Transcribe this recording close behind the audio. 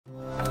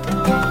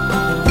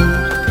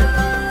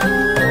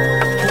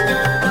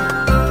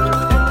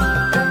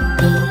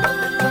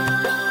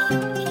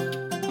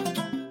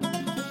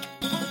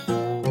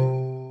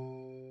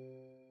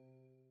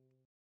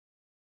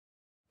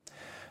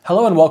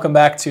Hello and welcome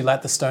back to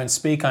Let the Stone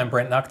Speak. I'm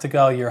Brent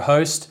Nachtigal, your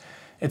host.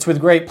 It's with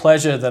great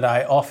pleasure that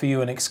I offer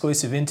you an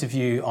exclusive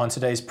interview on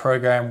today's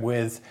program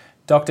with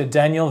Dr.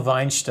 Daniel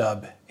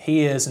Weinstaub.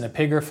 He is an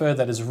epigrapher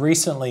that has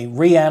recently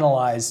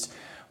reanalyzed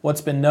what's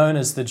been known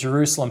as the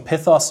Jerusalem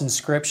Pithos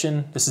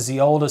inscription. This is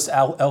the oldest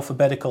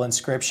alphabetical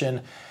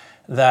inscription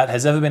that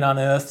has ever been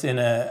unearthed in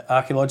an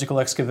archaeological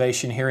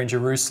excavation here in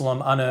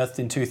Jerusalem, unearthed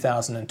in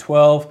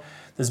 2012.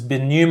 There's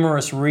been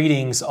numerous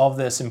readings of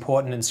this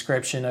important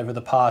inscription over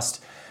the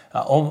past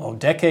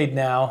decade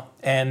now,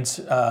 and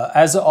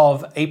as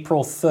of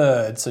April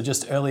 3rd, so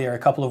just earlier, a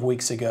couple of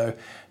weeks ago,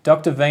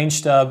 Dr.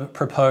 Weinstaub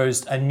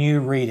proposed a new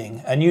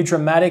reading, a new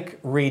dramatic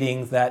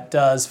reading that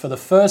does, for the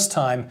first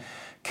time,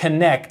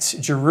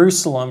 connect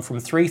Jerusalem from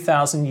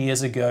 3,000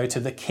 years ago to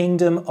the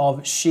kingdom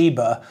of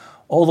Sheba,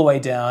 all the way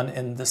down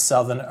in the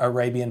southern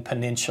Arabian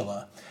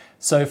Peninsula.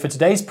 So for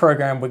today's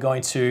program, we're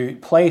going to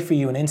play for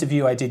you an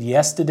interview I did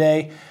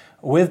yesterday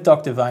with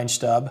Dr.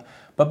 Weinstaub.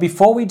 But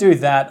before we do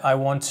that, I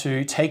want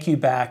to take you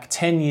back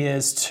 10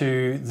 years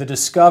to the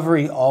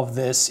discovery of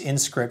this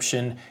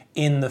inscription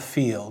in the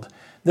field.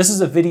 This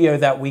is a video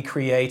that we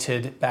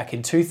created back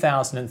in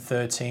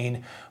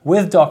 2013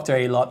 with Dr.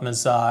 Eilat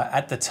Mazar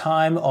at the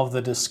time of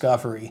the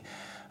discovery.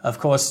 Of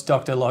course,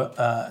 Dr.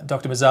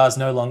 Mazar is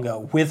no longer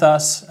with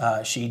us.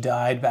 She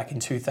died back in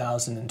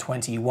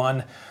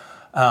 2021,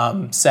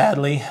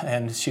 sadly,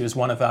 and she was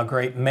one of our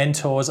great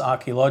mentors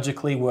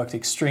archaeologically, worked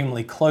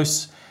extremely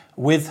close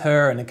with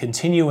her and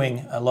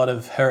continuing a lot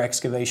of her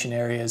excavation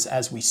areas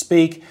as we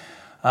speak.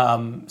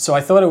 So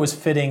I thought it was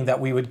fitting that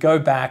we would go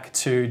back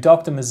to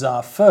Dr.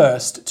 Mazar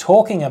first,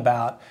 talking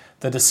about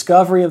the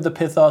discovery of the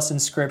Pithos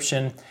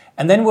inscription,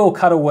 and then we'll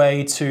cut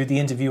away to the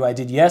interview I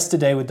did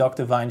yesterday with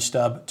Dr.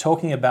 Weinstaub,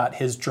 talking about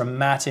his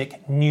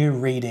dramatic new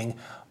reading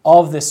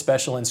of this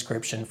special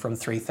inscription from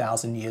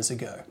 3,000 years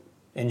ago.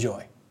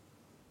 Enjoy.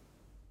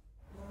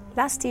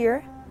 Last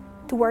year,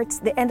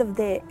 towards the end of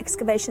the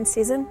excavation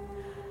season,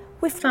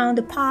 we found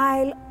a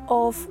pile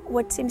of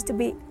what seems to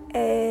be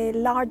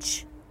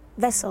large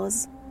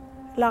vessels,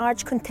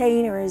 large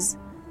containers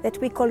that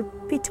we call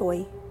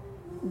pitoi,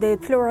 the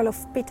plural of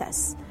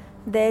pitas,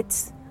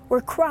 that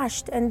were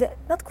crushed and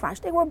not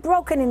crushed, they were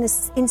broken in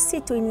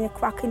situ in a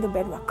crack in the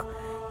bedrock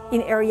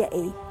in area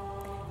A.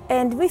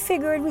 And we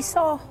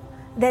saw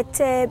that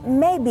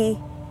maybe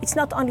it's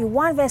not only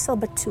one vessel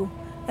but two.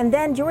 And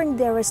then during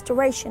the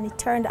restoration, it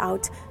turned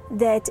out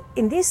that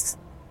in this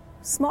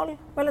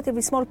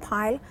relatively small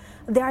pile,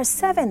 there are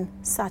 7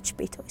 such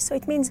pitoi. So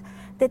it means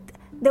that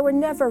they were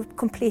never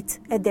complete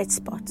at that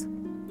spot.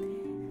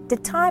 The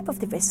type of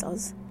the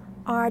vessels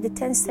are the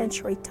 10th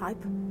century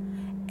type.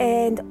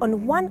 And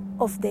on one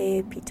of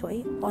the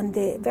pitoi, on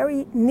the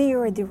very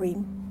near the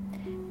rim,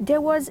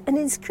 there was an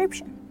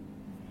inscription.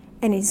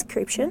 An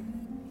inscription,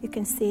 you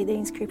can see the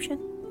inscription,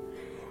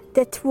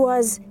 that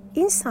was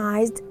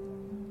incised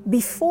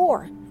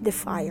before the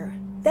fire.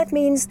 That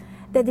means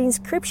that the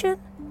inscription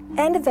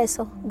and the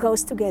vessel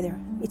goes together.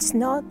 It's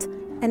not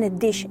a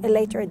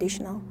later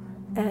additional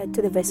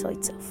to the vessel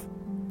itself.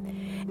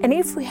 And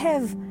if we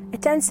have a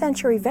 10th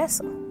century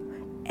vessel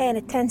and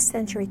a 10th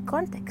century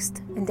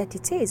context, and that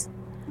it is,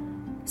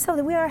 so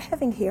that we are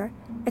having here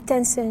a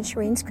 10th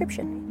century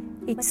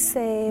inscription. It's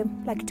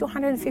like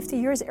 250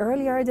 years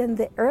earlier than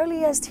the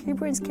earliest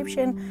Hebrew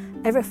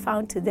inscription ever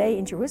found today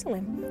in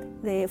Jerusalem,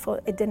 the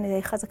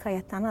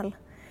Chazakah Tanal.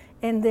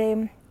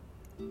 And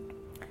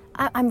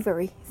I'm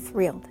very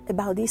thrilled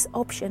about this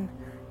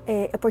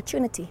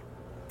opportunity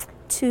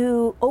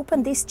to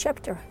open this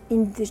chapter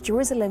in the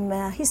Jerusalem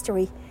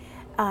history,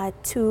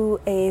 to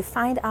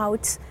find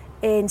out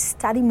and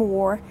study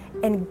more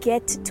and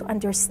get to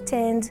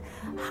understand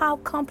how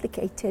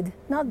complicated,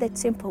 not that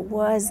simple,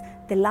 was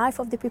the life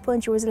of the people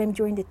in Jerusalem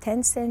during the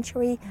 10th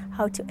century,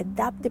 how to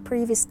adapt the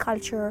previous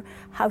culture,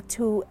 how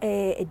to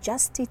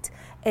adjust it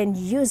and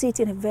use it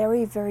in a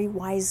very, very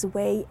wise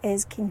way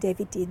as King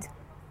David did.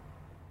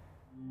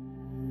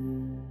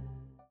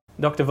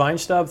 Dr.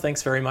 Weinstaub,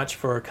 thanks very much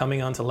for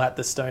coming on to Let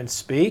the Stone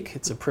Speak.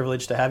 It's a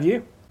privilege to have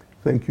you.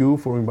 Thank you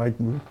for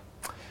inviting me.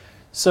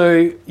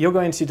 So you're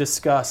going to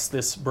discuss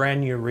this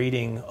brand new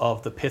reading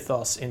of the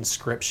Pithos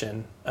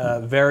inscription, a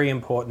very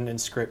important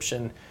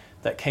inscription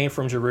that came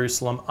from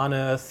Jerusalem,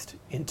 unearthed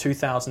in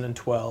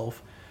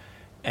 2012.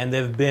 And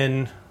there have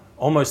been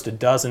almost a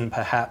dozen,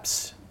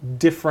 perhaps,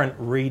 different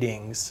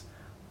readings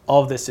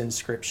of this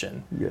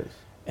inscription. Yes.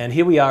 And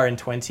here we are in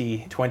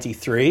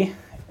 2023,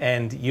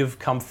 and you've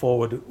come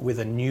forward with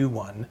a new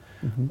one.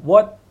 Mm-hmm.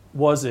 What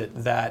was it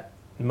that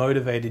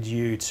motivated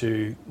you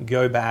to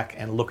go back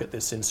and look at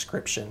this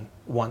inscription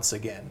once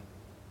again?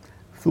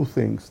 2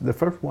 things. The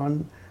first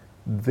one,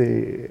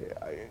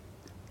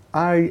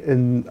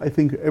 I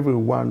think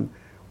everyone,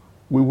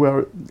 we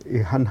were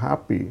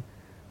unhappy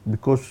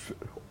because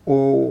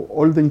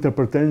all the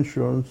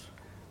interpretations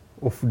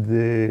of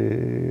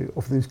the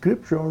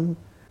inscription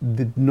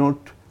did not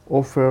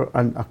offer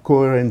a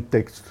coherent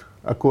text,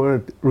 a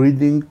coherent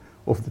reading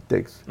of the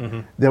text.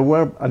 Mm-hmm. There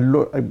were a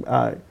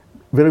lot,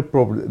 very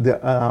problem.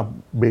 There are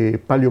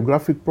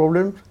paleographic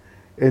problems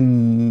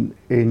and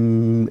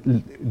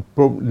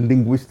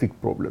linguistic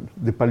problems.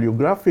 The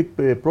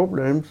paleographic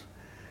problems,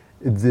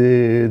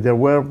 there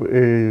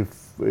were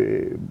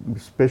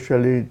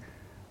especially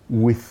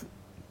with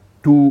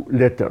two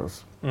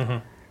letters. Mm-hmm.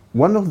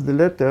 One of the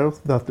letters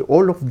that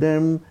all of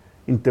them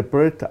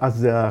interpret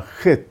as a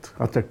het,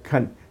 as a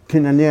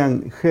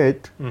Canaan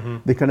het. Mm-hmm.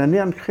 The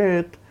Canaan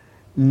het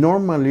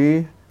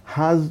normally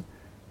has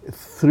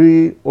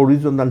 3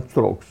 horizontal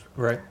strokes.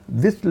 Right.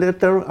 This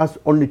letter has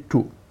only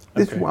 2.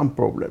 This is Okay. one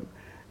problem.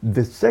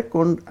 The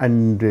second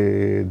and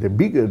the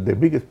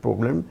biggest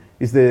problem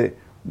is the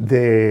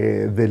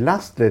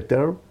last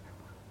letter.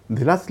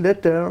 The last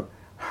letter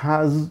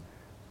has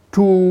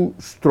 2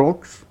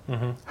 strokes,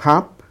 Mm-hmm.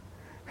 up,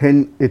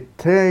 and a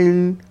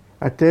tail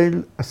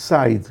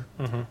aside.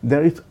 Mm-hmm.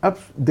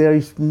 There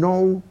is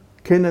no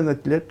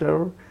Canaanite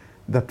letter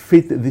that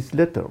fits this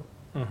letter.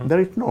 Mm-hmm. There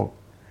is no.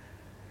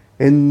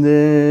 And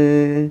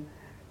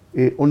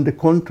on the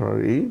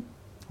contrary,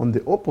 on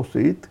the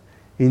opposite,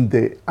 in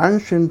the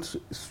ancient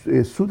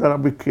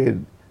Sud-Arabic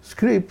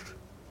script,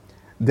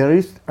 there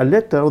is a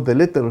letter, the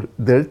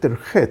letter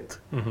het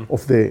Mm-hmm.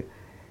 of the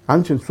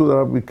ancient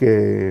Sud-Arabic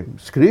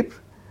script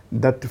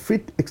that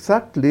fit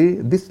exactly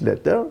this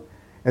letter,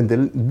 and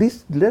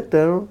this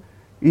letter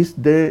is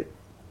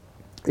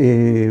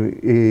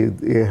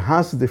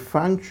has the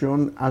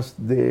function as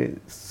the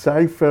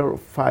cipher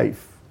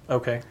 5.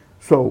 Okay.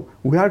 So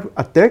we have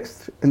a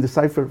text and the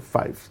cipher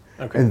 5.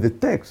 Okay. And the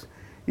text,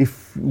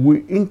 if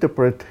we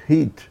interpret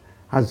it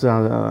as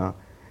a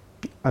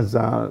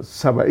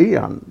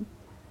Sabaean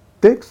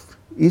text,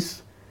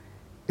 is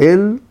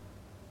the,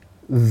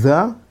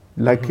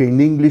 like in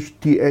English,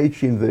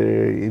 th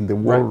in the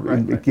word,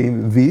 right.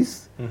 in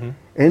this, Mm-hmm.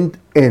 and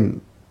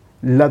n,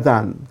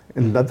 Ladan.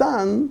 And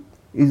Ladan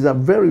is a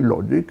very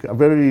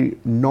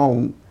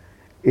known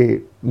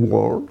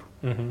word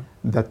Mm-hmm.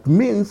 that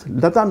means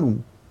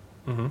Ladanum.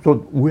 Mm-hmm.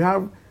 So we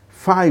have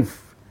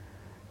 5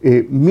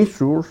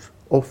 measures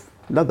of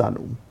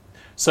Ladanum.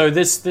 So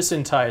this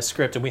entire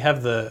script, and we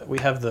have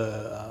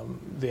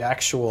the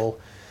actual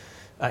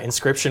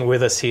inscription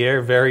with us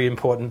here. Very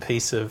important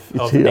piece of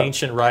here.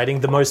 ancient writing,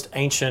 the most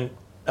ancient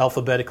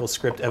alphabetical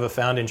script ever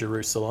found in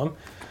Jerusalem,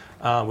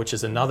 which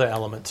is another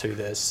element to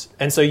this.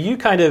 And so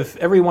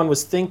everyone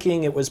was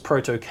thinking it was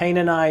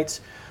Proto-Canaanite,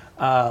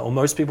 or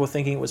most people were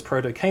thinking it was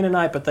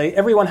Proto-Canaanite, but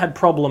everyone had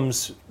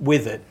problems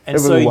with it. And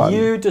Everyone. so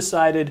you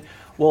decided,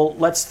 well,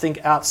 let's think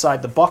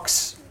outside the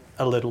box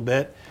a little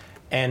bit.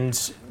 And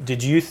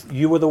did you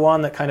were the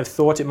one that kind of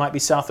thought it might be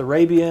South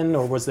Arabian,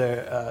 or was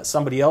there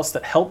somebody else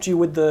that helped you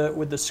with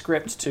the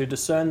script to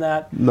discern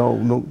that? No,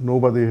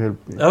 nobody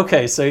helped me.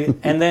 Okay,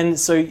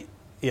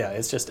 yeah,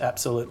 it's just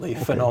absolutely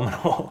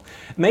phenomenal.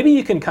 Maybe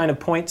you can kind of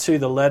point to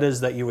the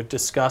letters that you were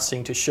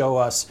discussing to show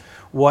us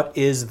what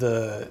is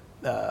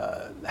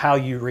how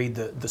you read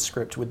the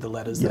script with the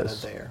letters that are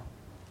there.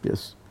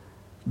 Yes.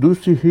 Do you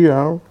see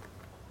here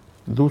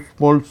those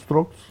small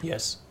strokes?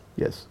 Yes.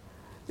 Yes.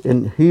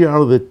 And here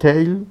the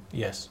tail?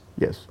 Yes.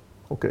 Yes.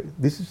 Okay.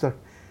 This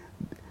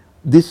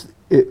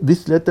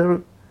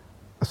letter,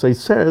 as I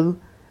said,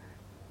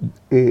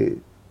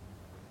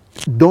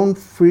 don't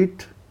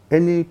fit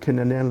any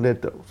Canaan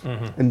letters,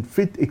 Mm-hmm. and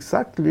fit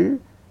exactly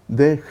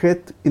the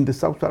het in the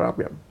South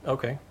Arabian.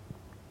 Okay.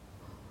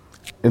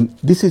 And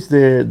this is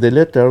the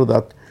letter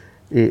that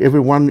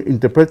everyone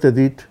interpreted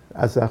it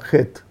as a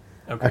het,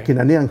 Okay. a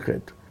Canaan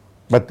het.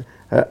 But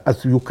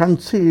as you can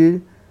see,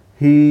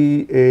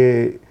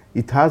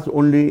 it has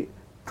only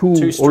two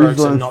strokes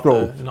horizontal and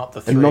strokes, not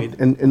the three.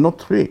 and not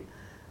 3.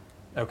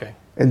 Okay.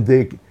 And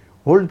the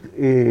old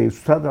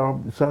South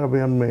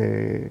Arabian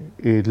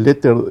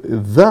letter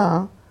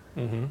the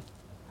Mm-hmm.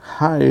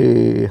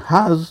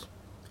 has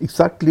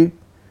exactly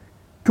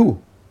 2,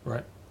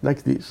 Right.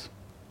 like this.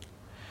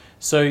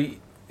 So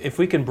if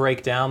we can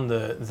break down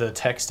the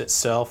text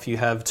itself, you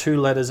have 2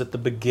 letters at the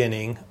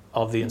beginning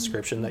of the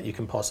inscription that you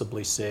can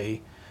possibly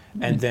see,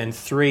 and then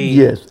 3.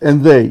 Yes,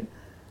 and they,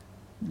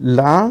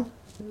 la,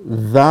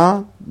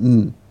 the,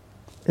 n,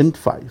 and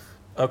 5.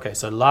 Okay,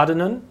 so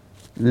Ladanun.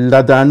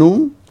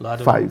 Ladanum,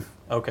 Ladanum. 5.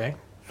 Okay.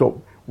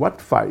 So what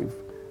 5?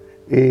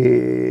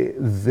 The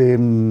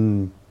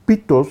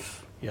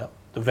pitos, Yeah.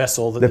 The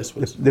vessel that this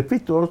was. the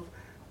pitos,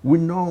 we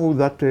know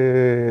that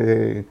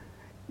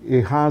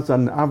it has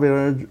an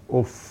average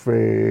of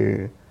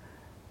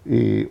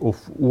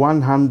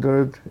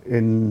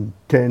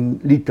 110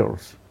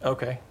 liters.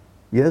 Okay.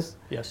 Yes.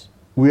 Yes.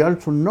 We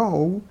also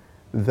know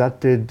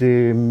that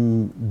the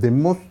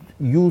most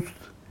used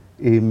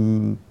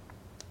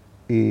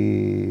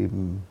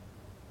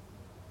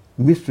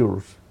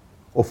measures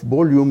of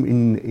volume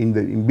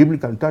in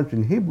biblical times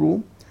in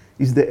Hebrew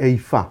is the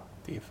ephah.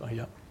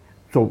 Yeah.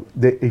 So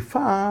the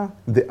ephah,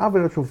 the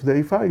average of the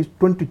ephah is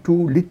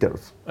 22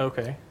 liters.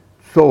 Okay.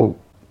 So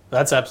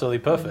That's absolutely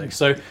perfect.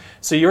 So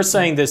you're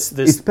saying this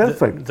It's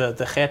perfect.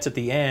 The het at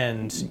the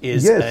end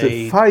is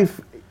yes,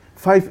 five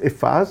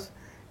ephahs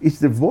is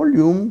the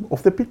volume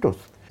of the pitos.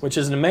 which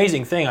is an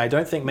amazing thing. I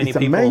don't think many It's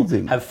people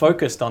amazing. have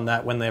focused on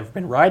that when they've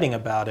been writing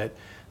about it,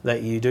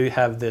 that you do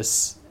have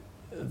this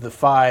the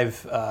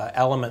five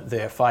element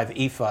there, 5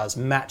 ephahs,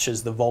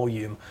 matches the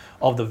volume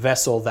of the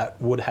vessel that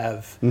would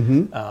have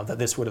that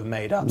this would have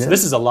made up. Yes. So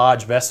this is a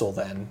large vessel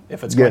then,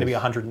 if it's Yes. going to be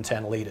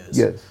 110 liters.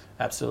 Yes.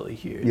 Absolutely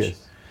huge.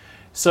 Yes.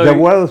 So There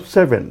were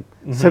seven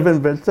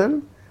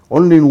vessels.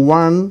 Only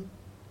one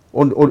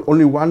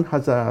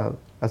has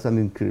an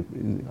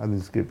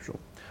inscription.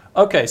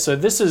 okay, so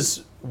this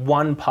is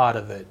one part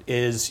of it,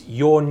 is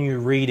your new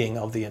reading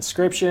of the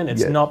inscription.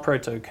 It's Yes. not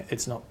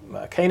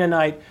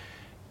Canaanite.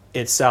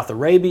 It's South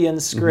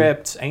Arabian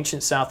script,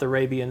 ancient South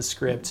Arabian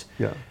script.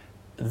 Yeah.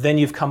 Then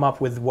you've come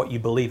up with what you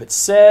believe it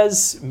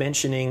says,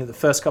 mentioning the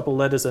first couple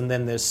letters, and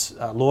then this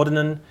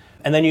laudanum,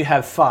 and then you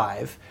have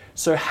 5.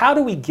 So how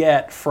do we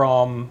get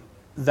from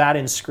that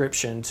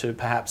inscription to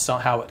perhaps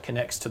somehow it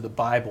connects to the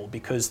Bible?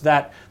 Because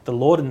the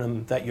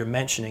laudanum that you're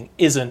mentioning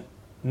isn't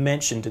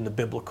mentioned in the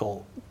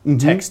biblical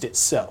text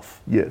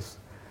itself. Yes.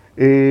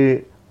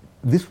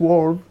 This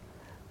word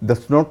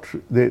does not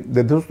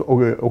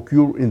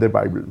occur in the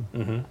Bible.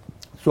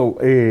 So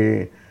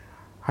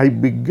I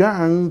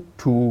began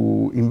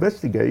to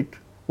investigate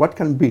what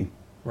can be.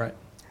 Right.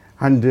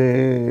 And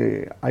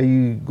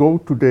I go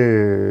to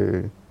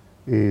the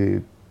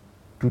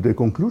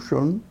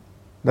conclusion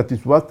that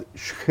is what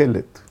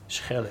Shehelet.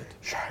 Shehelet.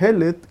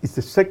 Shehelet is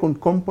the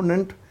second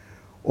component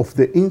of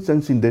the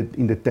incense in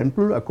the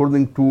temple,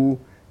 according to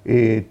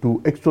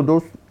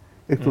Exodus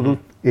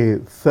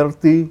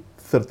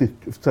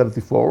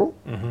 34.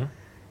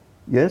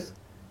 Yes,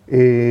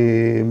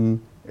 and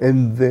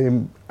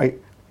I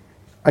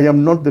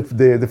am not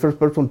the first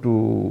person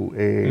to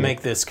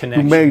make this to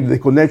connection. make the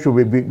connection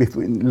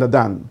between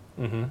Ladan.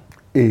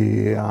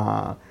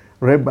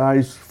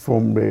 Rabbis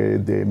from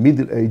the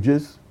Middle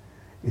Ages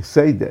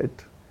say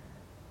that.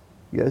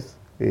 Yes,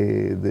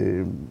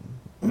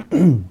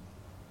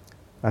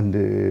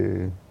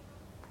 and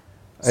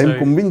I am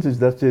convinced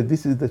that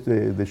this is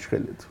the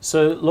Shehelet.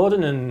 So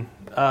laudanum,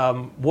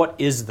 what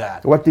is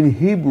that? What in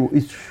Hebrew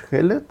is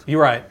Shehelet?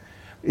 You're right.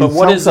 But In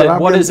what is South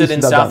it? What Arabian is it in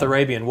is South Ladan.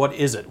 Arabian? What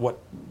is it? What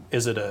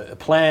is it? A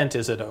plant?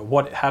 Is it a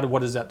what?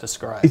 What does that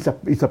describe? It's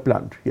a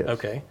plant. Yes.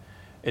 Okay,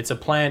 it's a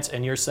plant,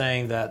 and you're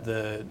saying that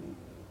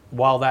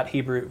while that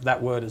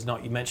word is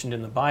not mentioned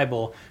in the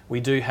Bible, we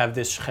do have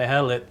this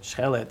shehelet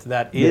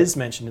that is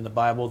mentioned in the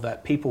Bible,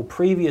 that people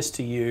previous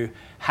to you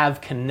have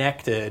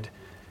connected.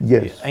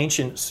 Yes.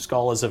 Ancient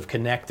scholars have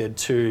connected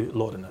to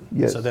laudanum.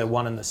 Yes. So they're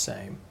one and the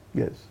same.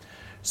 Yes.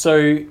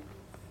 So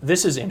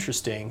this is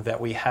interesting that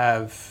we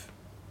have,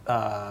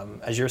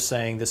 as you're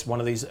saying, this one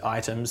of these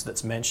items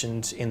that's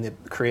mentioned in the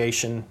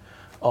creation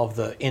of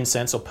the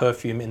incense or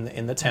perfume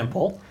in the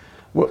temple.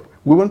 Well,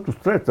 we want to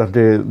stress that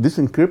this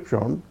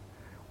inscription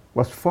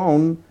was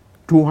found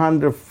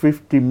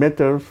 250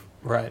 meters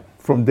Right.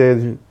 from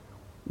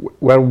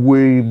where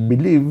we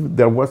believe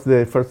there was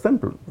the first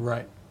temple.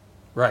 Right.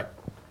 Right.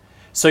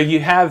 So you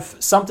have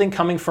something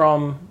coming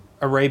from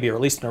Arabia, or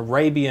at least an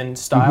Arabian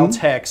style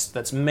text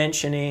that's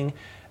mentioning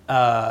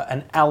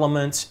an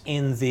element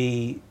in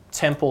the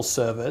temple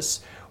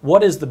service.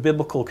 What is the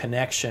biblical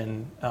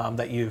connection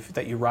that you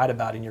write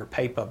about in your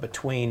paper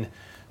between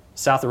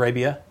South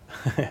Arabia,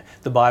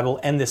 the Bible,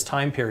 and this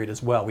time period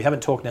as well? We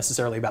haven't talked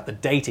necessarily about the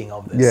dating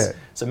of this,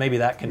 so maybe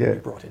that can be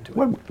brought into it.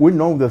 Well, we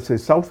know that the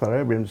South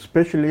Arabian,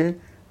 especially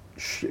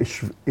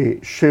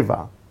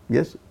Sheba,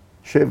 yes,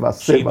 Sheba,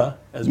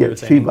 as we would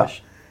say in Sheba,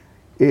 English.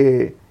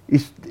 It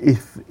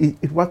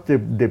was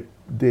the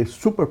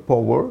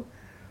superpower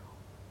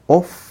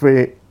of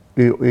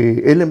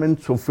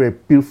elements of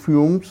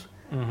perfumes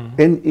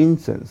and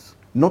incense,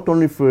 not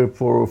only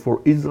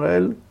for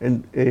Israel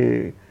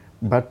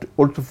but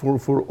also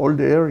for all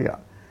the area.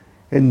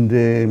 And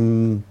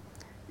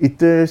it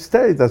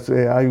states, as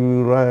I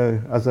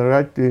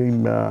write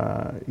in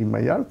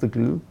my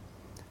article,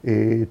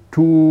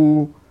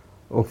 2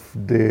 of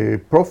the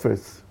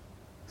prophets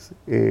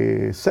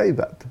say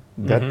that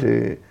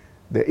the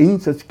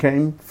incense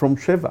came from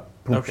Sheba,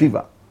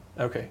 Sheba.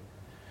 Okay.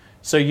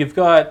 So you've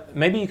got,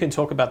 maybe you can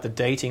talk about the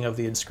dating of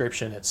the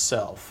inscription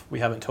itself. We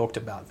haven't talked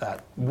about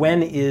that.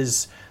 When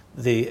is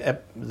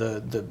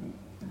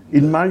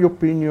in my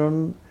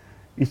opinion,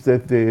 it's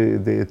that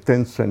the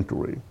 10th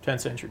century.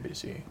 10th century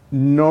BC.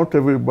 Not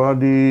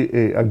everybody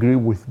agree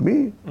with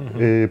me.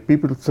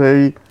 People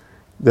say,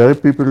 there are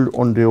people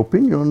on the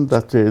opinion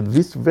that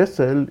this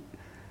vessel,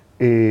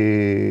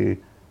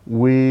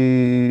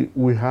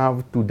 we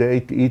have to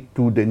date it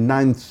to the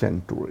 9th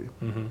century.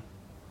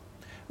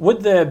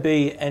 Would there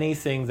be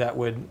anything that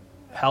would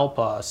help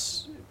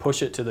us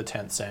push it to the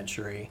 10th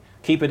century,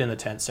 keep it in the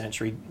 10th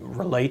century,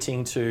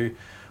 relating to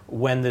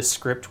when this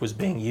script was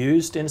being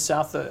used in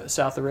South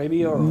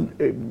Arabia? Or?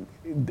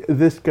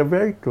 The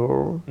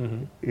excavator,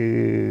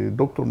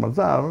 Dr.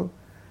 Mazar,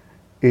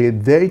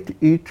 dated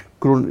it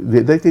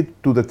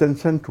to the 10th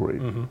century.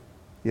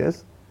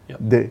 Yes? Yep.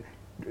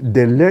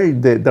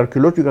 The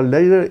archaeological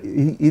layer,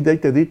 he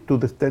dated it to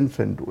the 10th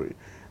century.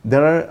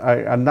 There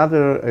are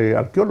another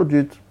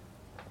archaeologist,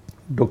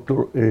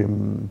 Dr.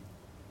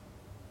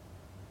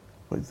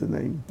 What's the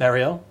name?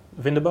 Ariel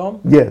Vinderboom?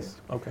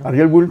 Yes. Okay.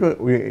 Ariel Wilder,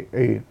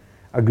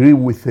 agree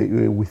with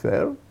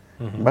her.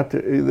 But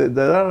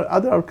there are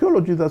other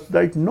archaeologists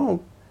that say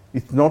no,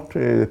 it's not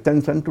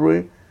 10th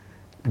century.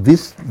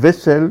 This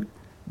vessel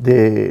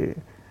did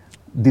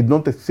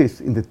not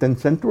exist in the 10th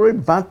century,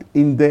 but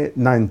in the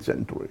 9th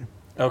century.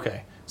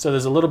 Okay. So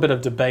there's a little bit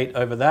of debate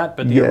over that,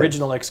 but the Yes.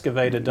 original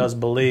excavator does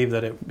believe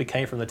that it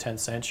became from the 10th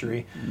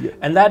century. Yeah.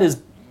 And that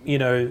is,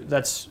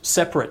 that's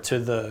separate to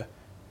the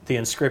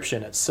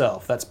inscription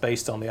itself. That's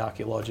based on the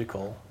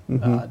archaeological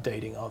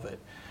dating of it.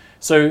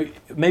 So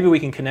maybe we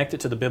can connect it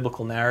to the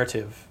biblical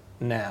narrative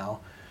now.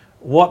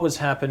 What was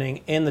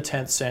happening in the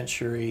 10th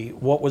century?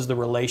 What was the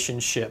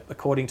relationship,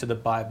 according to the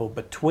Bible,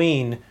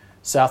 between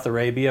South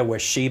Arabia, where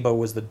Sheba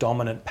was the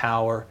dominant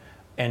power,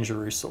 and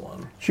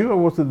Jerusalem? Sheba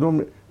was the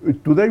dominant.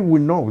 Today we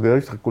know there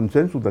is a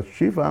consensus that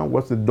Sheba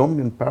was the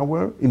dominant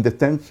power in the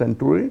 10th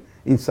century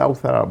in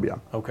South Arabia.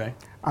 Okay.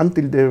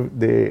 Until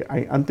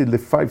the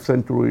 5th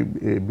century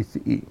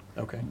BCE.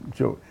 Okay.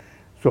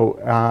 So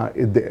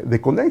the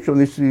connection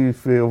is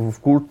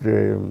of course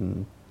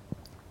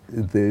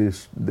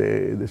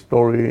the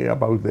story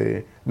about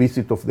the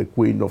visit of the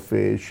Queen of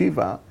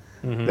Sheba.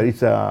 There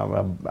is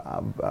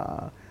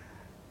a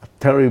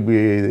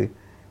terrible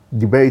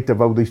debate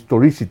about the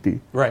historicity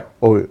Right.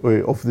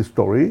 of the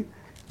story.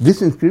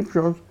 This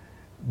inscription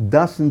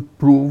doesn't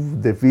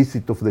prove the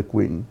visit of the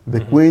Queen.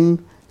 The Queen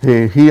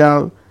here.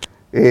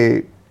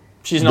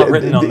 She's not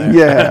written on there.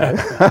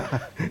 Yeah,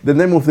 the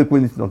name of the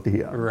Queen is not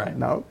here Right.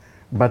 now,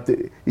 but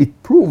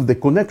it proved the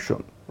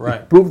connection.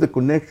 Right. It proved the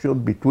connection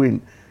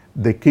between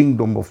the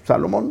kingdom of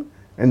Solomon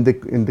and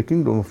the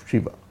kingdom of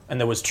Sheba. And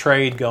there was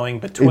trade going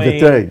between In the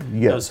trade,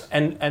 yes. those,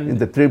 and In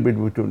the trade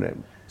between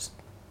them.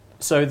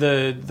 so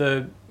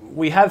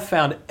we have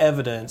found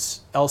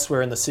evidence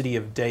elsewhere in the city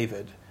of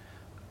David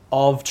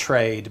of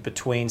trade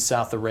between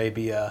South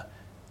Arabia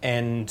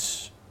and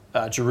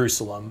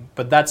Jerusalem,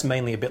 but that's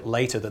mainly a bit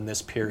later than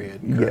this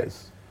period. Correct?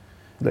 Yes,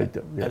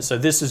 later. And Yes. so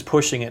this is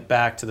pushing it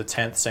back to the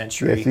 10th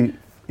century.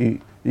 Yes,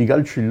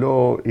 Igal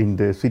Shiloh in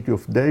the city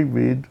of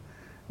David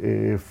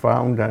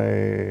found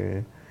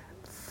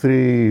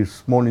 3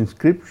 small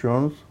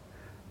inscriptions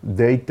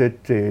dated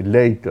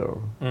later,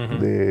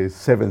 the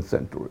 7th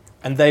century.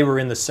 And they were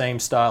in the same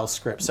style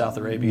script, South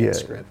Arabian Yeah.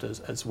 script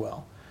as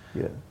well.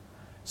 Yeah.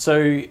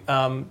 So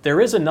there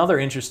is another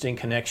interesting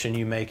connection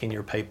you make in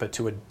your paper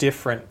to a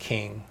different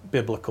king,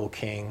 biblical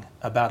king,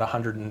 about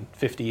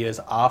 150 years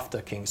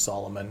after King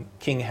Solomon,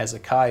 King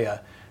Hezekiah.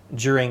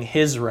 During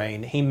his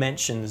reign, he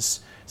mentions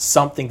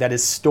something that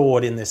is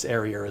stored in this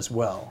area as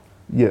well.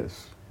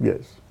 Yes,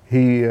 yes.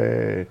 He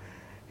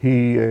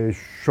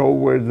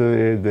showed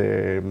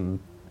the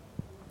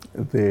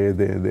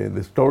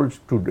storage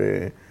to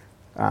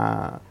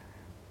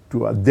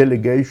a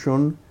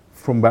delegation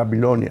from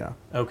Babylonia.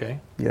 Okay.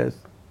 Yes,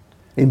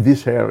 in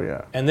this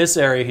area. And this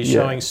area, he's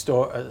Yeah. showing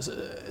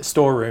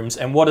storerooms.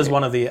 And what is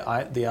one of the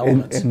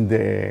elements? In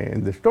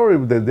the story,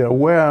 that there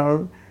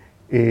were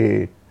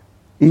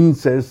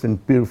incense and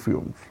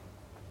perfumes.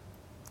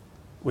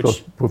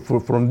 Which So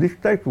from this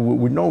text,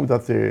 we know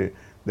that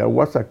there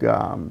was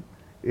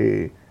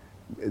the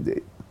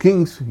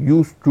kings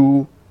used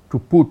to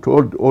put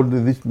all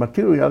these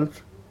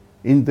materials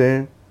in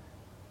the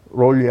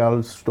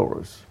royal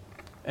stores.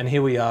 And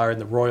here we are in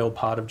the royal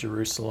part of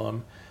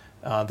Jerusalem,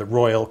 the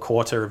royal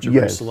quarter of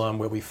Jerusalem,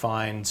 where we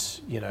find,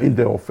 In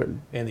the Ophel.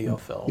 in the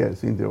Ophel.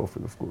 Yes, in the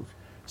Ophel, of course.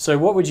 So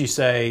what would you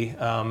say,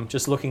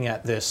 just looking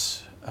at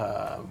this,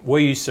 were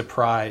you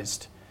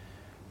surprised?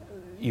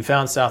 You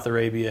found South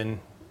Arabian,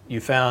 you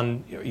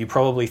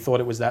probably thought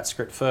it was that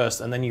script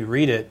first, and then you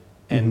read it,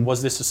 and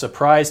was this a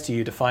surprise to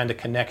you to find a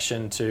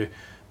connection to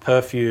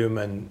perfume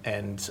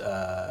and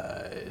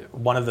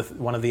one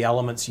of the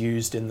elements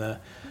used in the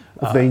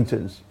Of the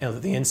incense.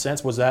 the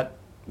incense? Was that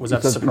a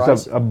It's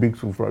surprise? a big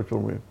surprise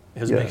for me.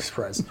 It was a Yeah. big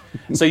surprise.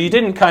 So you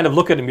didn't kind of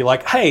look at it and be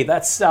like, hey,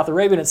 that's South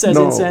Arabian, it says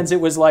No. incense.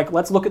 It was like,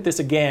 let's look at this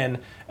again.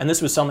 And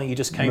this was something you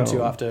just came to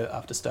No.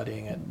 after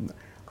studying it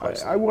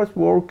closely. I was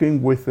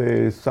working with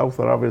a South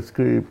Arabian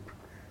script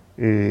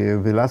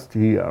the last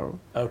year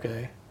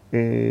Okay.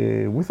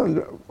 with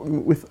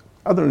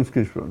other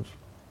inscriptions.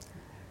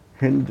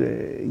 And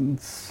in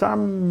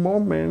some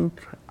moment,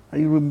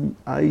 I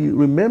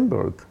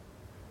remembered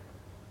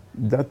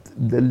that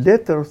the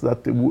letters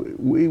that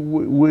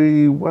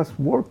we was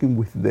working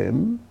with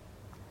them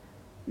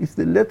is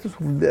the letters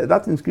of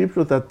that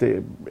inscription that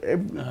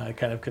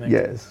Kind of connected,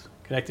 yes.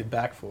 connected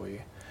back for you.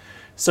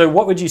 So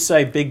what would you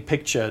say, big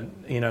picture,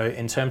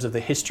 in terms of the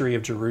history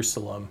of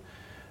Jerusalem,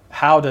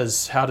 how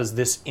does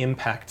this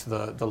impact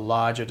the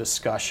larger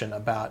discussion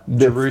about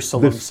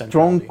Jerusalem's the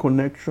strong centrality?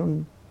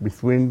 connection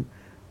between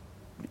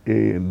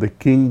the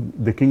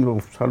kingdom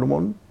of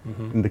Solomon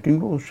and the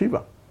kingdom of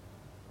Sheba.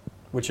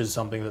 Which is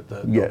something that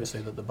Yes.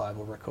 obviously that the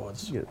Bible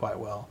records Yes. quite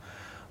well.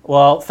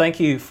 Well, thank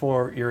you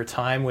for your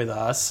time with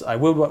us. I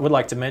would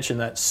like to mention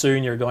that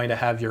soon you're going to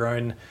have your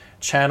own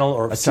channel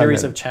or a series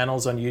channel. of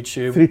channels on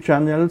YouTube. 3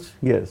 channels,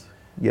 yes,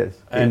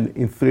 And-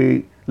 in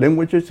 3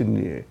 languages,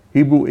 in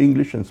Hebrew,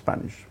 English, and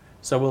Spanish.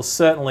 So we'll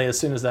certainly, as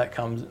soon as that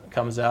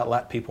comes out,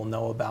 let people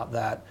know about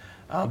that.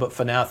 But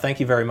for now, thank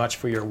you very much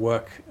for your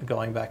work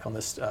going back on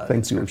this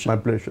Thank you. It's my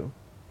pleasure.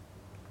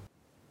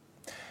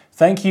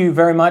 Thank you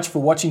very much for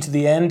watching to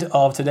the end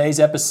of today's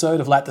episode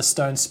of Let the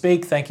Stone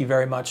Speak. Thank you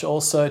very much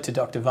also to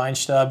Dr.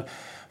 Weinstaub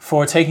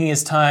for taking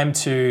his time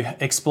to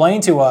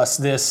explain to us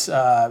this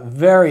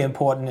very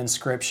important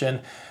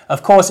inscription.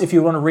 Of course, if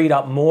you want to read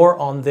up more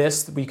on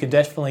this, we can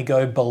definitely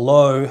go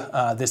below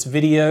this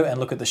video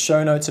and look at the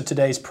show notes of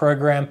today's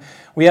program.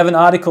 We have an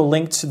article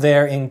linked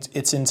there.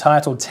 It's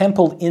entitled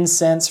Temple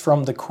Incense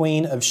from the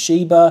Queen of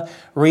Sheba,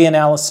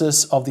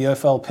 Reanalysis of the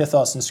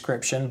Ophel-Pithos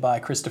Inscription by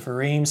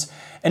Christopher Eames.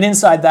 And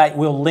inside that,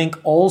 we'll link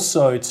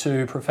also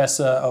to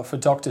for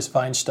Dr.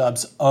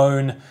 Weinstaub's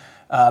own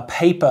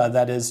paper,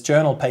 that is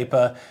journal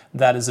paper,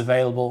 that is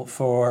available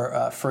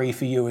for free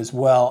for you as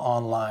well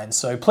online.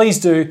 So please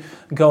do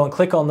go and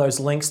click on those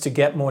links to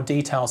get more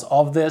details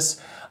of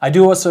this. I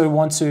do also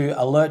want to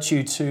alert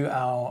you to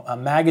our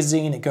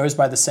magazine. It goes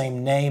by the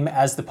same name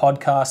as the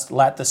podcast,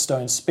 Let the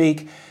Stone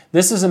Speak.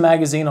 This is a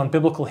magazine on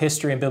biblical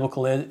history and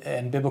biblical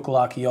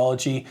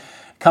archaeology.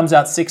 Comes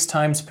out 6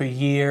 times per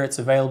year. It's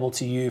available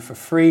to you for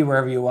free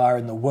wherever you are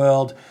in the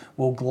world.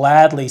 We'll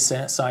gladly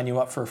sign you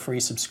up for a free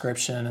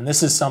subscription. And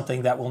this is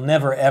something that we'll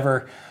never,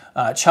 ever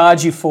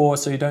charge you for,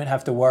 so you don't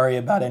have to worry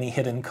about any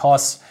hidden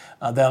costs.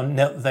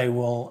 There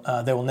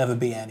will never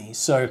be any.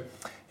 So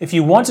if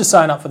you want to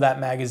sign up for that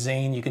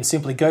magazine, you can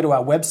simply go to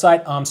our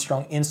website,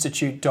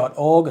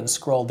 armstronginstitute.org, and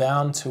scroll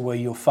down to where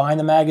you'll find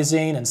the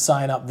magazine and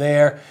sign up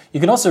there.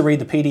 You can also read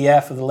the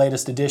PDF of the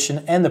latest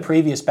edition and the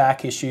previous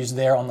back issues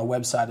there on the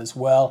website as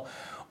well.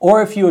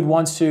 Or if you would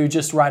want to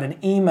just write an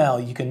email,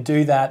 you can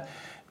do that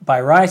by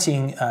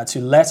writing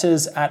to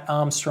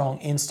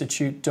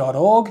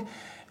letters@armstronginstitute.org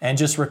and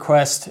just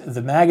request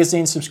the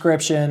magazine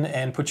subscription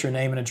and put your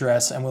name and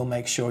address, and we'll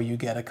make sure you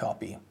get a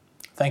copy.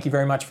 Thank you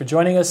very much for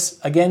joining us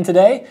again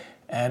today,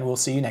 and we'll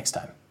see you next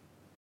time.